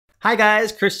Hi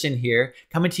guys, Christian here,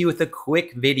 coming to you with a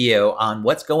quick video on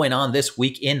what's going on this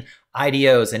week in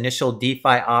IDOs, Initial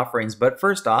DeFi Offerings. But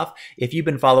first off, if you've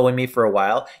been following me for a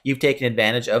while, you've taken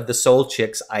advantage of the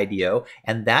Solchicks IDO,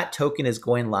 and that token is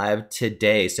going live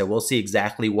today. So we'll see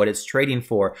exactly what it's trading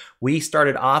for. We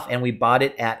started off and we bought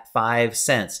it at 5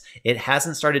 cents. It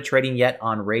hasn't started trading yet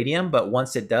on Radium, but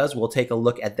once it does, we'll take a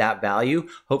look at that value.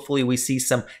 Hopefully we see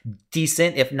some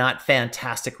decent, if not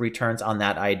fantastic returns on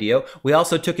that IDO. We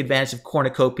also took advantage of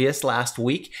cornucopias last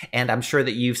week, and I'm sure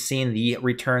that you've seen the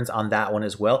returns on that one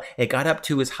as well. It got up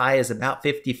to as high as about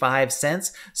 55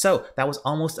 cents. So that was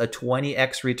almost a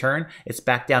 20x return. It's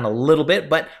back down a little bit,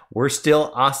 but we're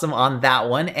still awesome on that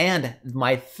one. And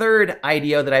my third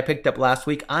IDO that I picked up last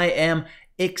week, I am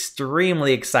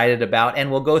extremely excited about,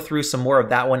 and we'll go through some more of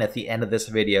that one at the end of this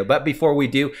video. But before we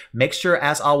do, make sure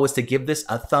as always to give this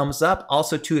a thumbs up.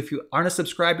 Also too, if you aren't a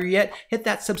subscriber yet, hit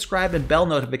that subscribe and bell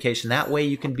notification. That way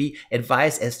you can be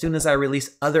advised as soon as I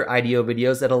release other IDO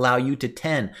videos that allow you to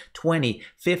 10, 20,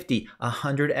 50,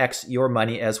 100x your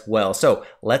money as well. So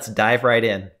let's dive right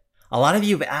in. A lot of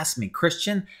you have asked me,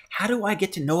 Christian, how do I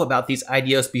get to know about these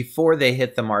IDOs before they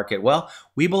hit the market? Well,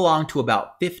 we belong to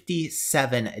about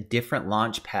 57 different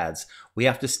launch pads. We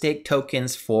have to stake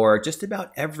tokens for just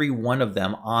about every one of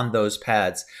them on those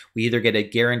pads. We either get a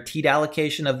guaranteed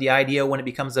allocation of the IDO when it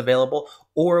becomes available,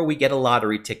 or we get a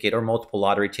lottery ticket or multiple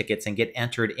lottery tickets and get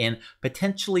entered in,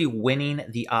 potentially winning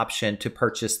the option to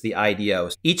purchase the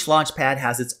IDOs. Each launch pad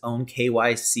has its own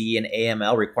KYC and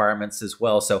AML requirements as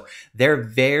well, so they're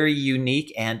very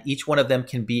unique, and each one of them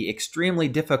can be extremely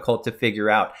difficult to figure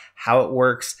out how it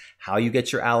works, how you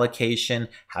get your allocation,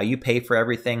 how you pay for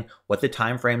everything, what the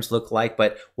timeframes look like.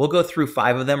 But we'll go through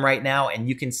 5 of them right now, and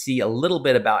you can see a little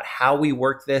bit about how we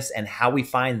work this and how we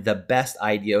find the best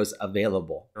IDOs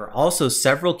available. There are also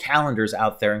several calendars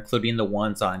out there, including the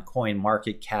ones on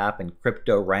CoinMarketCap and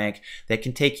CryptoRank, that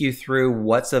can take you through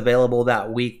what's available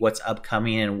that week, what's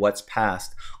upcoming, and what's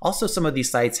past. Also, some of these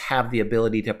sites have the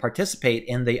ability to participate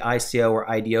in the ICO or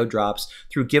IDO drops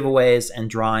through giveaways and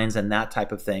drawings and that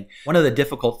type of thing. One of the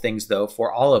difficult things though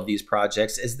for all of these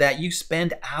projects is that you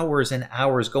spend hours and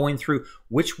hours going through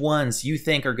which ones you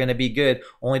think are going to be good,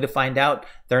 only to find out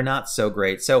they're not so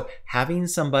great. So having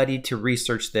somebody to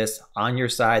research this on your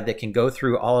side that can go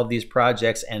through all of these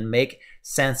projects and make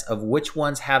sense of which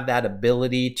ones have that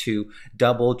ability to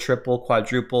double, triple,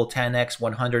 quadruple, 10x,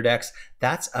 100x,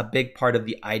 that's a big part of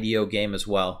the IDO game as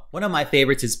well. One of my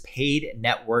favorites is Paid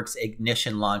Network's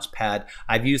Ignition Launchpad.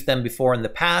 I've used them before in the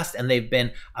past, and they've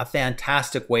been a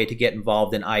fantastic way to get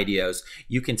involved in IDOs.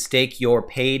 You can stake your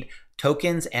paid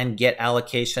tokens and get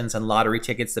allocations and lottery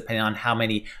tickets depending on how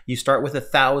many. You start with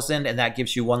 1,000 and that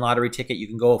gives you 1 lottery ticket. You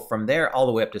can go from there all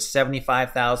the way up to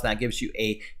 75,000. That gives you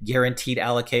a guaranteed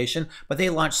allocation. But they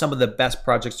launched some of the best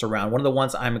projects around. One of the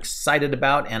ones I'm excited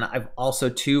about, and I've also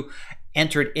too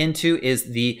entered into,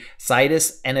 is the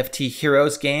Mightiest NFT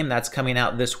Heroes game that's coming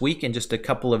out this week in just a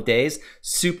couple of days.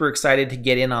 Super excited to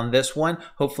get in on this one.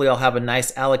 Hopefully I'll have a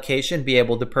nice allocation, be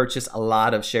able to purchase a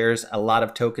lot of shares, a lot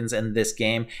of tokens in this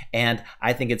game, and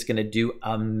I think it's going to do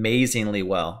amazingly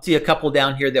well. See a couple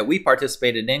down here that we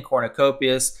participated in,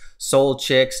 Cornucopias,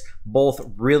 Solchicks, both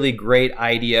really great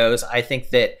IDOs. I think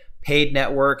that Paid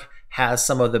Network has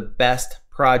some of the best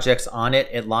projects on it.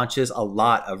 It launches a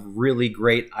lot of really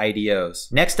great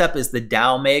IDOs. Next up is the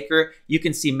DAO Maker. You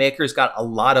can see Maker's got a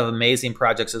lot of amazing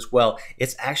projects as well.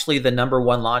 It's actually the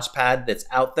 #1 launchpad that's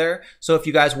out there. So if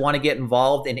you guys want to get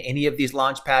involved in any of these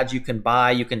launchpads,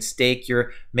 you can stake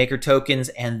your Maker tokens,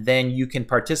 and then you can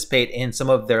participate in some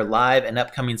of their live and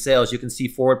upcoming sales. You can see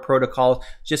Forward Protocol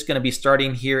just going to be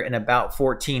starting here in about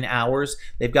 14 hours.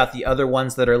 They've got the other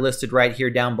ones that are listed right here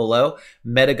down below.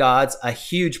 MetaGods, a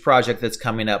huge project that's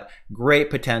coming up, great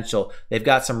potential. They've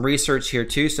got some research here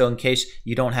too, so in case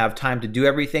you don't have time to do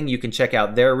everything, you can check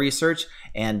out their research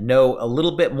and know a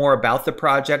little bit more about the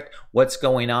project, what's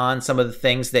going on, some of the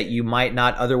things that you might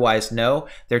not otherwise know,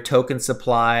 their token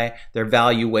supply, their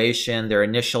valuation, their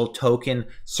initial token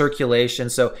circulation.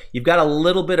 So you've got a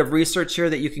little bit of research here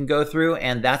that you can go through,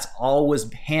 and that's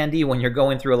always handy when you're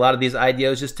going through a lot of these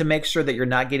IDOs, just to make sure that you're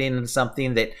not getting into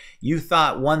something that you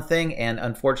thought one thing and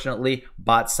unfortunately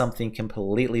bought something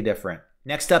completely different.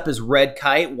 Next up is Red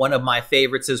Kite, one of my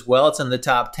favorites as well. It's in the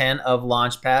top 10 of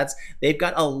launch pads. They've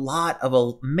got a lot of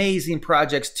amazing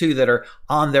projects too that are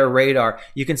on their radar.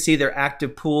 You can see their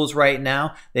active pools right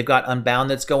now. They've got Unbound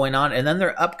that's going on, and then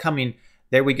their upcoming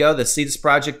there we go, the Seeds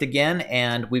project again,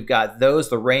 and we've got those,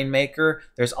 the Rainmaker.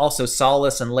 There's also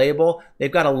Solace and Label.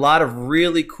 They've got a lot of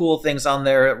really cool things on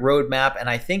their roadmap, and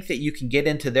I think that you can get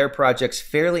into their projects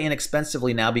fairly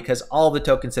inexpensively now because all the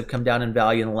tokens have come down in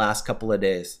value in the last couple of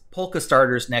days. Polka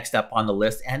Starter's next up on the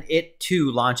list, and it too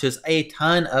launches a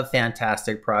ton of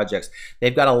fantastic projects.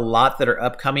 They've got a lot that are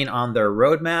upcoming on their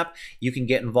roadmap. You can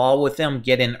get involved with them,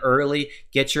 get in early,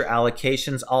 get your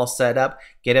allocations all set up,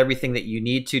 get everything that you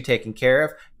need to taken care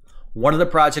of. One of the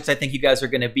projects I think you guys are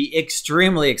going to be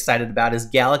extremely excited about is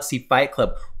Galaxy Fight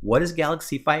Club. What is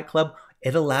Galaxy Fight Club?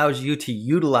 It allows you to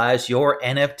utilize your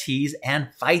NFTs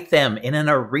and fight them in an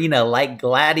arena like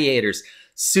gladiators.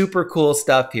 Super cool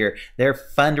stuff here. Their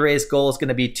fundraise goal is going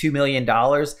to be $2 million.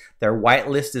 Their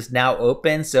whitelist is now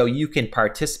open, so you can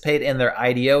participate in their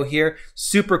IDO here.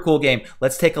 Super cool game.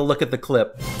 Let's take a look at the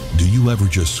clip. Do you ever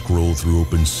just scroll through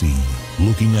OpenSea,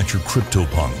 looking at your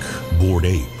CryptoPunk, Bored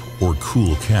Ape, or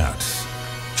Cool Cats,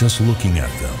 just looking at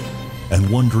them and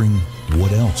wondering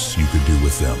what else you could do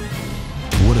with them?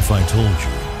 What if I told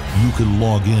you could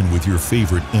log in with your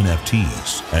favorite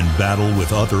NFTs and battle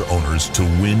with other owners to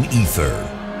win Ether?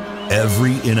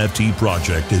 Every NFT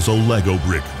project is a Lego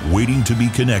brick waiting to be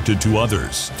connected to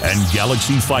others, and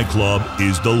Galaxy Fight Club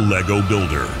is the Lego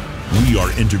builder. We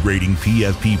are integrating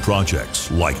PFP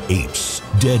projects like Apes,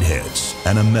 Deadheads,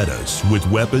 and Ametas with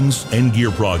weapons and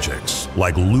gear projects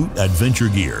like Loot Adventure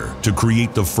Gear to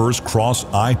create the first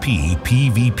cross-IP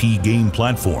PvP game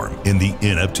platform in the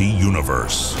NFT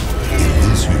universe. In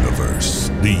this universe,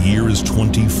 the year is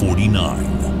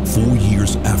 2049, 4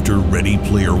 years after Ready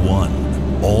Player One.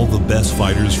 All the best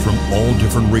fighters from all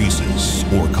different races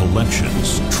or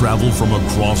collections travel from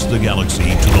across the galaxy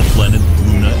to the planet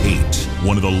Luna 8,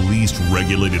 one of the least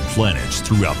regulated planets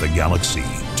throughout the galaxy,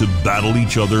 to battle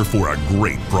each other for a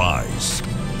great prize.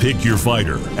 Pick your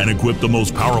fighter and equip the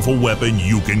most powerful weapon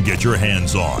you can get your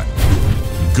hands on.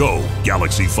 Go,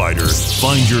 Galaxy Fighters.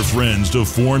 Find your friends to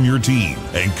form your team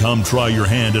and come try your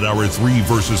hand at our 3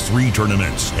 versus 3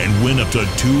 tournaments and win up to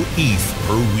 2 ETH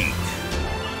per week.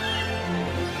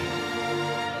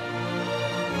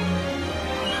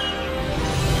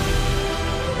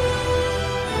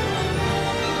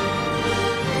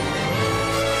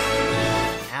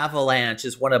 Avalanche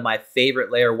is one of my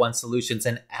favorite Layer 1 solutions,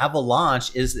 and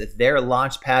Avalanche is their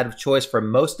launch pad of choice for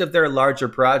most of their larger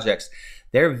projects.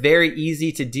 They're very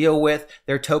easy to deal with.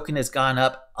 Their token has gone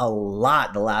up a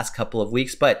lot the last couple of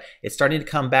weeks, but it's starting to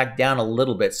come back down a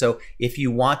little bit. So if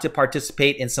you want to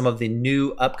participate in some of the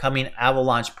new upcoming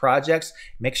Avalanche projects,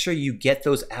 make sure you get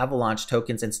those Avalanche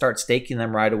tokens and start staking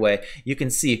them right away. You can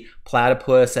see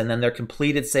Platypus, and then their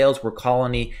completed sales were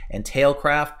Colony and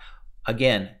Tailcraft.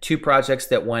 Again, 2 projects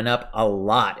that went up a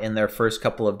lot in their first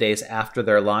couple of days after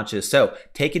their launches. So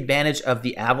take advantage of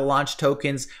the Avalanche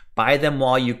tokens, buy them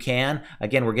while you can.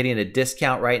 Again, we're getting a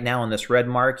discount right now in this red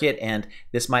market, and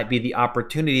this might be the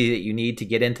opportunity that you need to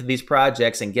get into these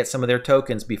projects and get some of their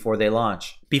tokens before they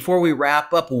launch. Before we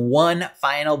wrap up, one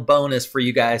final bonus for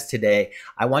you guys today.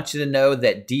 I want you to know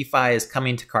that DeFi is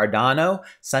coming to Cardano.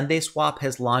 SundaeSwap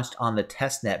has launched on the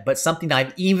testnet, but something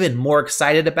I'm even more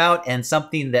excited about, and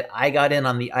something that I got in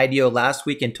on the IDO last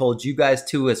week and told you guys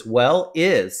to as well,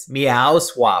 is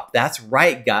MeowSwap. That's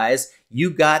right, guys. You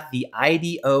got the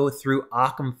IDO through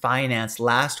Occam Finance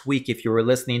last week if you were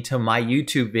listening to my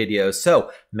YouTube videos. So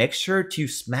make sure to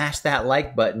smash that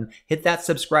like button, hit that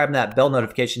subscribe and that bell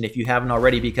notification if you haven't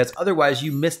already, because otherwise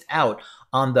you missed out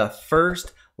on the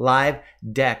first live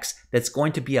DEX that's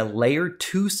going to be a layer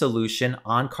 2 solution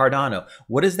on Cardano.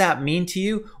 What does that mean to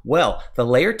you? Well, the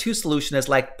layer 2 solution is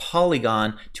like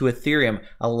Polygon to Ethereum,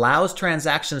 allows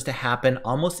transactions to happen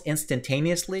almost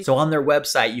instantaneously. So on their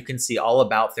website, you can see all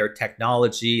about their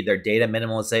technology, their data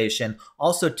minimalization,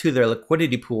 also to their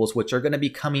liquidity pools, which are going to be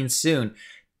coming soon.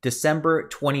 December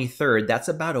 23rd, that's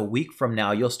about a week from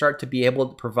now, you'll start to be able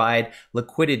to provide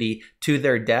liquidity to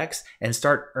their DEX and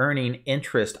start earning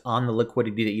interest on the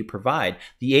liquidity that you provide.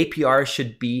 The APR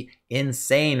should be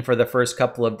insane for the first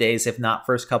couple of days, if not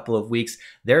first couple of weeks.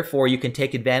 Therefore, you can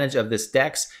take advantage of this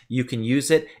DEX. You can use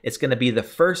it. It's going to be the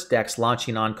first DEX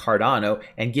launching on Cardano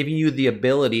and giving you the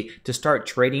ability to start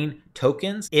trading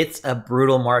tokens. It's a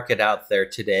brutal market out there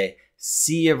today.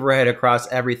 Sea of red across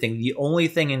everything. The only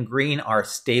thing in green are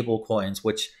stable coins,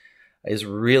 which is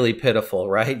really pitiful,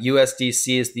 right?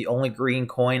 USDC is the only green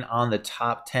coin on the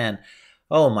top 10.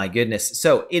 Oh my goodness.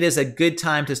 So it is a good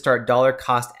time to start dollar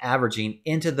cost averaging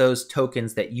into those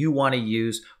tokens that you want to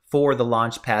use for the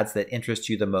launch pads that interest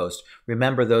you the most.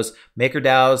 Remember those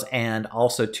MakerDAOs and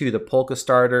also too the Polka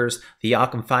starters, the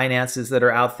Occam finances that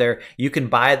are out there. You can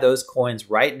buy those coins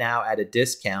right now at a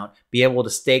discount, be able to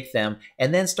stake them,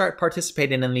 and then start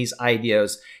participating in these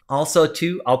IDOs. Also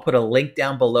too, I'll put a link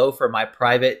down below for my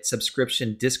private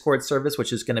subscription Discord service,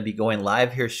 which is going to be going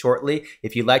live here shortly.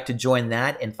 If you'd like to join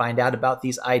that and find out about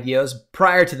these IDOs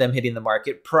prior to them hitting the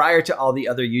market, prior to all the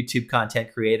other YouTube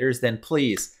content creators, then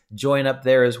please join up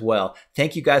there as well.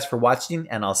 Thank you guys for watching,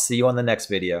 and I'll see you on the next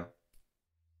video.